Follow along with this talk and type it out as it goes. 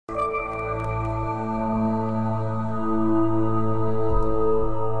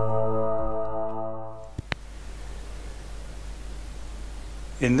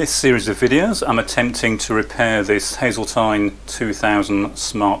In this series of videos I'm attempting to repair this Hazeltine 2000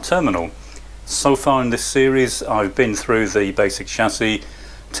 smart terminal. So far in this series I've been through the basic chassis,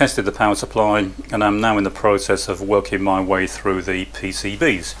 tested the power supply, and I'm now in the process of working my way through the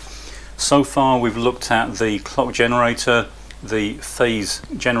PCBs. So far we've looked at the clock generator, the phase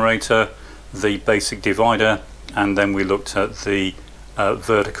generator, the basic divider, and then we looked at the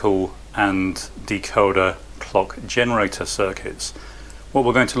vertical and decoder clock generator circuits. What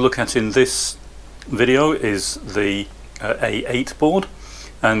we're going to look at in this video is the A8 board,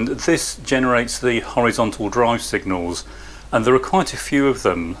 and this generates the horizontal drive signals, and there are quite a few of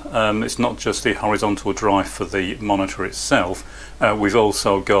them. It's not just the horizontal drive for the monitor itself. We've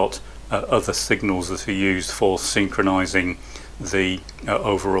also got other signals that are used for synchronizing the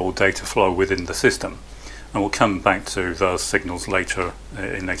overall data flow within the system, and we'll come back to those signals later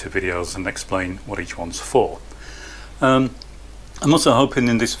in later videos and explain what each one's for. I'm also hoping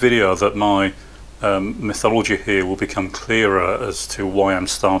in this video that my methodology here will become clearer as to why I'm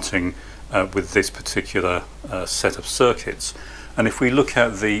starting with this particular set of circuits. And if we look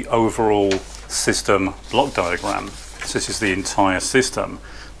at the overall system block diagram, so this is the entire system,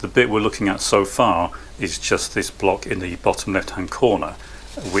 the bit we're looking at so far is just this block in the bottom left hand corner,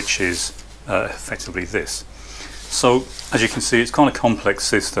 which is effectively this. So as you can see, it's quite a complex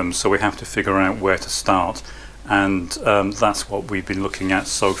system, so we have to figure out where to start, and that's what we've been looking at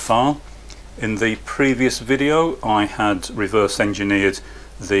so far. In the previous video I had reverse engineered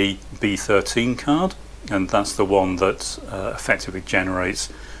the B13 card, and that's the one that effectively generates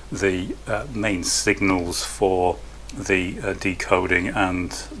the main signals for the decoding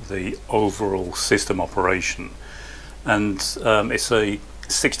and the overall system operation. And it's a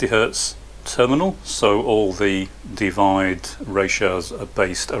 60 Hz terminal, so all the divide ratios are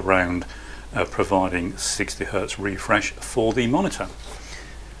based around providing 60 Hz refresh for the monitor.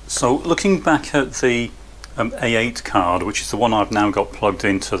 So looking back at the A8 card, which is the one I've now got plugged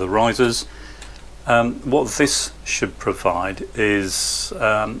into the risers, what this should provide is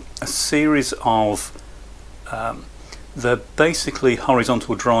a series of they're basically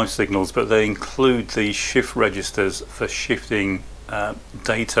horizontal drive signals, but they include the shift registers for shifting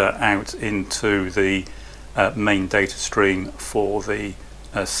data out into the main data stream for the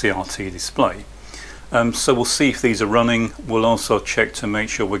CRT display. So we'll see if these are running. We'll also check to make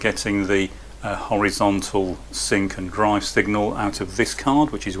sure we're getting the horizontal sync and drive signal out of this card,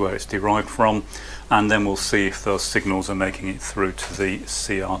 which is where it's derived from, and then we'll see if those signals are making it through to the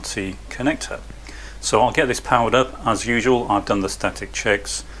CRT connector. So I'll get this powered up as usual. I've done the static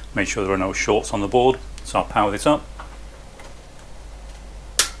checks, made sure there are no shorts on the board, so I'll power this up.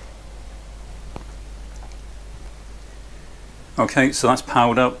 Okay, so that's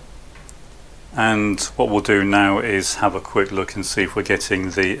powered up, and what we'll do now is have a quick look and see if we're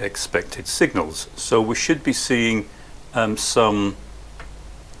getting the expected signals. So we should be seeing some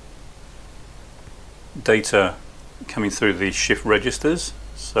data coming through the shift registers.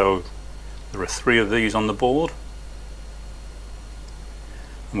 So there are 3 of these on the board,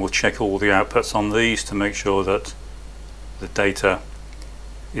 and we'll check all the outputs on these to make sure that the data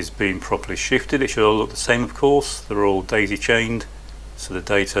is being properly shifted. It should all look the same, of course. They're all daisy chained, so the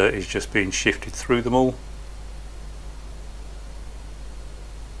data is just being shifted through them all.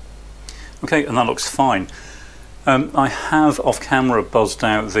 Okay, and that looks fine. I have off camera buzzed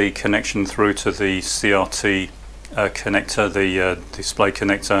out the connection through to the CRT connector, the display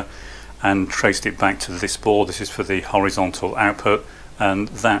connector, and traced it back to this board. This is for the horizontal output, and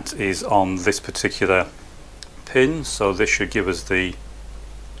that is on this particular pin, so this should give us the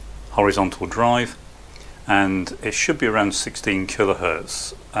horizontal drive, and it should be around 16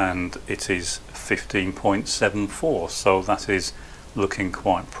 kilohertz, and it is 15.74, so that is looking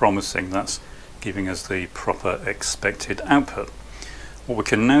quite promising. That's giving us the proper expected output. What we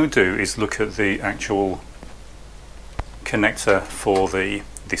can now do is look at the actual connector for the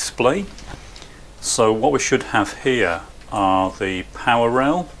display. So what we should have here are the power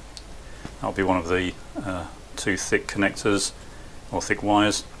rail. That'll be one of the 2 thick connectors or thick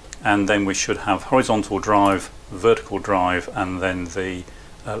wires, and then we should have horizontal drive, vertical drive, and then the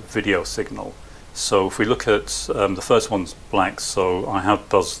video signal. So if we look at the first one's black, so I have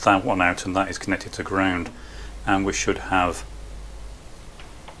buzzed that one out, and that is connected to ground, and we should have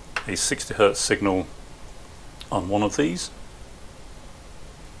a 60 Hz signal on one of these.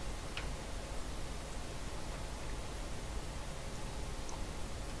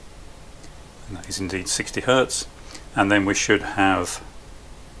 And that is indeed 60 Hz, and then we should have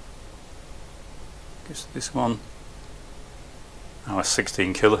this one, our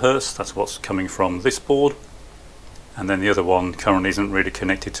 16 kilohertz. That's what's coming from this board. and then the other one currently isn't really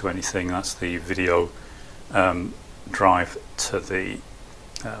connected to anything. That's the video drive to the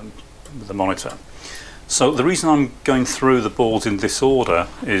monitor. So the reason I'm going through the boards in this order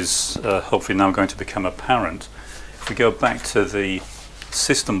is hopefully now going to become apparent. If we go back to the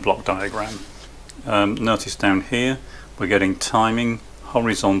system block diagram, notice down here we're getting timing,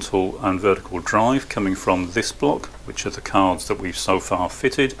 horizontal and vertical drive coming from this block, which are the cards that we've so far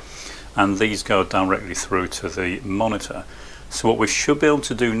fitted, and these go directly through to the monitor. So what we should be able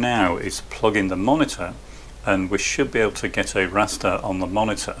to do now is plug in the monitor, and we should be able to get a raster on the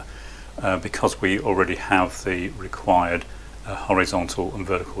monitor because we already have the required horizontal and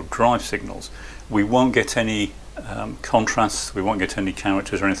vertical drive signals. We won't get any contrasts, we won't get any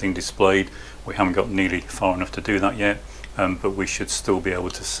characters or anything displayed. We haven't got nearly far enough to do that yet, but we should still be able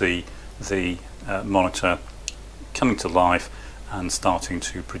to see the monitor coming to life and starting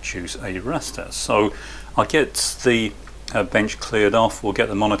to produce a raster. So I'll get the bench cleared off, we'll get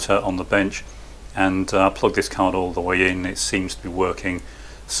the monitor on the bench, and I'll plug this card all the way in. It seems to be working,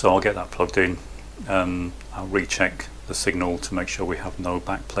 so I'll get that plugged in. I'll recheck the signal to make sure we have no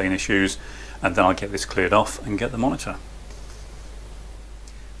backplane issues, and then I'll get this cleared off and get the monitor.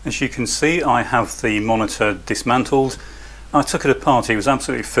 As you can see, I have the monitor dismantled. I took it apart. It was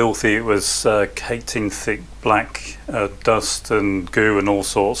absolutely filthy. It was caked in thick black dust and goo and all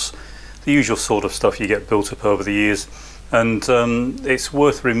sorts, the usual sort of stuff you get built up over the years. And it's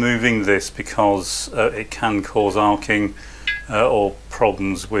worth removing this because it can cause arcing or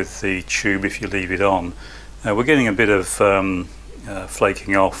problems with the tube if you leave it on. We're getting a bit of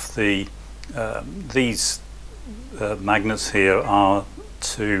flaking off. These magnets here are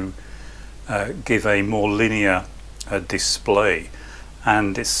to give a more linear display,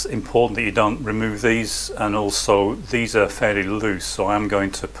 and it's important that you don't remove these, and also these are fairly loose, so I'm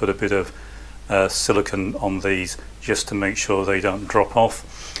going to put a bit of silicone on these just to make sure they don't drop off.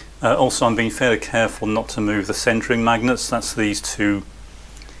 Also, I'm being fairly careful not to move the centering magnets. That's these two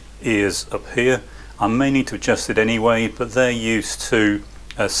ears up here. I may need to adjust it anyway, but they're used to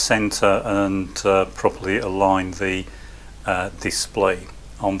center and properly align the display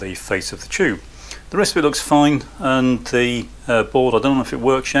on the face of the tube. The rest of it looks fine, and the board, I don't know if it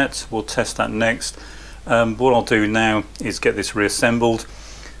works yet. We'll test that next. What I'll do now is get this reassembled.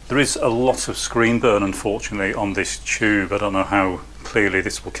 There is a lot of screen burn, unfortunately, on this tube. I don't know how clearly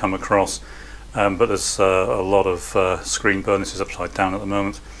this will come across, but there's a lot of screen burn. This is upside down at the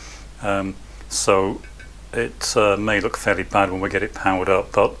moment, so it may look fairly bad when we get it powered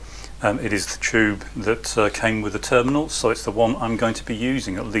up, but it is the tube that came with the terminal, so it's the one I'm going to be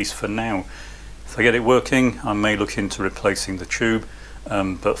using, at least for now. If I get it working, I may look into replacing the tube,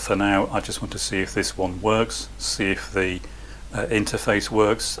 but for now I just want to see if this one works, see if the interface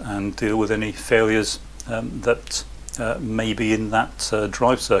works, and deal with any failures that may be in that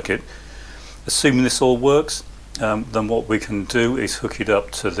drive circuit. Assuming this all works, then what we can do is hook it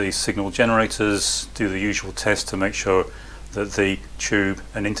up to the signal generators, do the usual test to make sure that the tube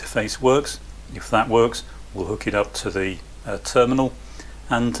and interface works. If that works, we'll hook it up to the terminal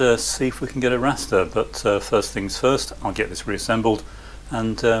and see if we can get a raster. But first things first, I'll get this reassembled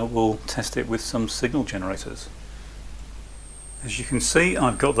and we'll test it with some signal generators. As you can see,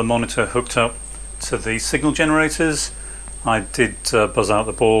 I've got the monitor hooked up to the signal generators. I did buzz out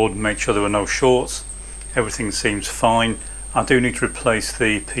the board, make sure there were no shorts. Everything seems fine. I do need to replace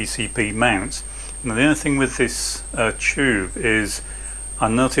the PCB mount. Now the only thing with this tube is I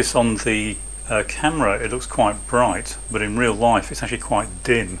notice on the camera it looks quite bright, but in real life it's actually quite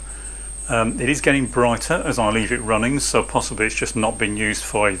dim. It is getting brighter as I leave it running, so possibly it's just not been used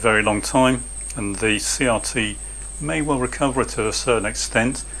for a very long time, and the CRT may well recover it to a certain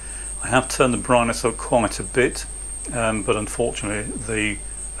extent. I have turned the brightness up quite a bit, but unfortunately the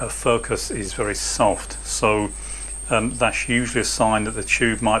focus is very soft, so that's usually a sign that the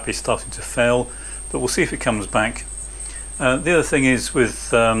tube might be starting to fail, but we'll see if it comes back. The other thing is with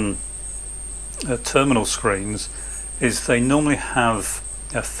terminal screens is they normally have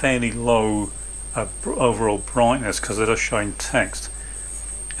a fairly low overall brightness because they're just showing text,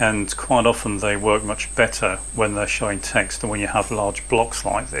 and quite often they work much better when they're showing text than when you have large blocks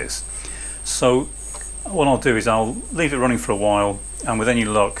like this. So what I'll do is I'll leave it running for a while, and with any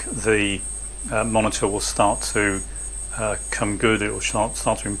luck the monitor will start to come good. It will start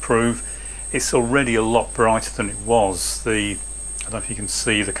to improve. It's already a lot brighter than it was. I don't know if you can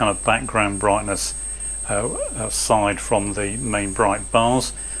see the kind of background brightness aside from the main bright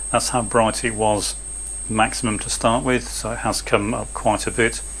bars. That's how bright it was maximum to start with, so it has come up quite a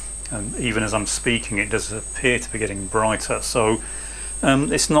bit, and even as I'm speaking it does appear to be getting brighter. So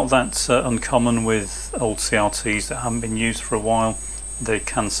It's not that uncommon with old CRTs that haven't been used for a while. They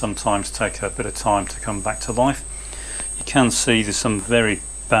can sometimes take a bit of time to come back to life. You can see there's some very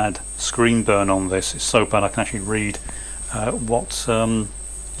bad screen burn on this. It's so bad I can actually read what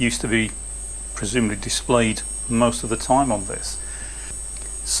used to be presumably displayed most of the time on this.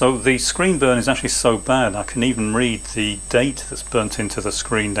 So the screen burn is actually so bad I can even read the date that's burnt into the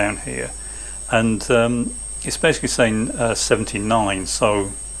screen down here, and it's basically saying 79,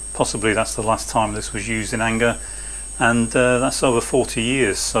 so possibly that's the last time this was used in anger, and that's over 40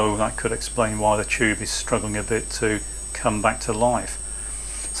 years, so that could explain why the tube is struggling a bit to come back to life.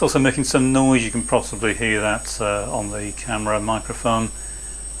 It's also making some noise. You can possibly hear that on the camera microphone.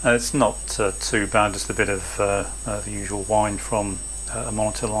 It's not too bad, just a bit of the usual whine from a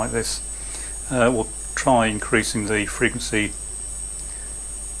monitor like this. We'll try increasing the frequency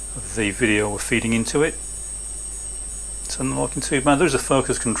of the video we're feeding into it. It's not looking too bad. There's a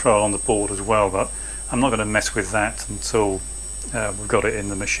focus control on the board as well, but I'm not going to mess with that until we've got it in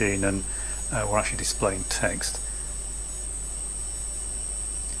the machine and we're actually displaying text.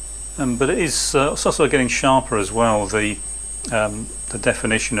 But it's also getting sharper as well. The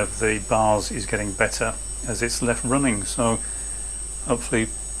definition of the bars is getting better as it's left running, so hopefully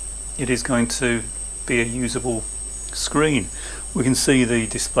it is going to be a usable screen. We can see the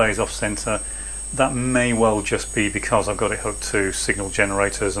displays off center. That may well just be because I've got it hooked to signal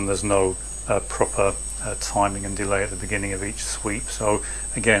generators and there's no proper timing and delay at the beginning of each sweep. So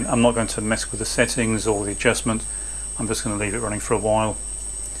again, I'm not going to mess with the settings or the adjustment. I'm just going to leave it running for a while.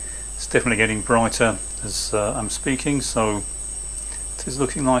 It's definitely getting brighter as I'm speaking, so it is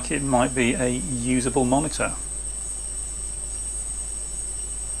looking like it might be a usable monitor.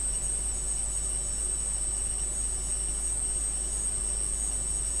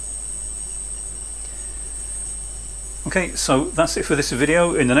 Okay, so that's it for this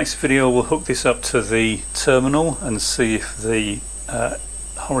video. In the next video we'll hook this up to the terminal and see if the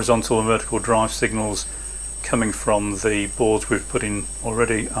horizontal and vertical drive signals coming from the boards we've put in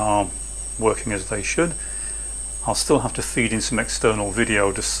already are working as they should. I'll still have to feed in some external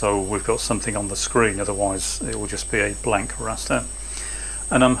video just so we've got something on the screen, otherwise it will just be a blank raster.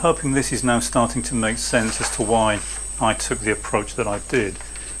 And I'm hoping this is now starting to make sense as to why I took the approach that I did.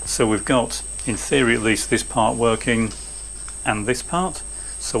 So we've got, in theory at least, this part working and this part.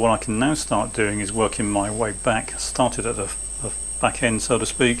 So what I can now start doing is working my way back. Started at the back end, so to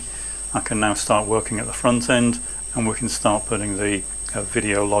speak. I can now start working at the front end, and we can start putting the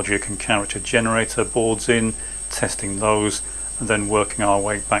video logic and character generator boards in, testing those, and then working our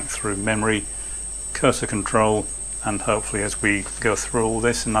way back through memory, cursor control, and hopefully as we go through all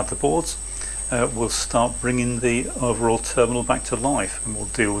this and add the boards, we'll start bringing the overall terminal back to life, and we'll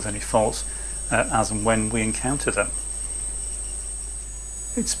deal with any faults as and when we encounter them.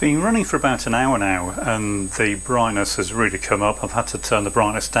 It's been running for about an hour now, and the brightness has really come up. I've had to turn the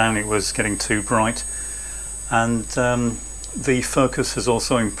brightness down, it was getting too bright, and the focus has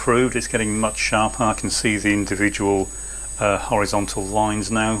also improved. It's getting much sharper. I can see the individual horizontal lines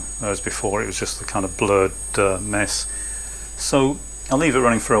now, whereas before it was just a kind of blurred mess. So I'll leave it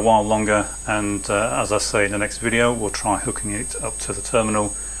running for a while longer, and as I say in the next video, we'll try hooking it up to the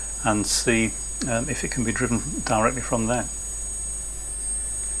terminal and see if it can be driven directly from there.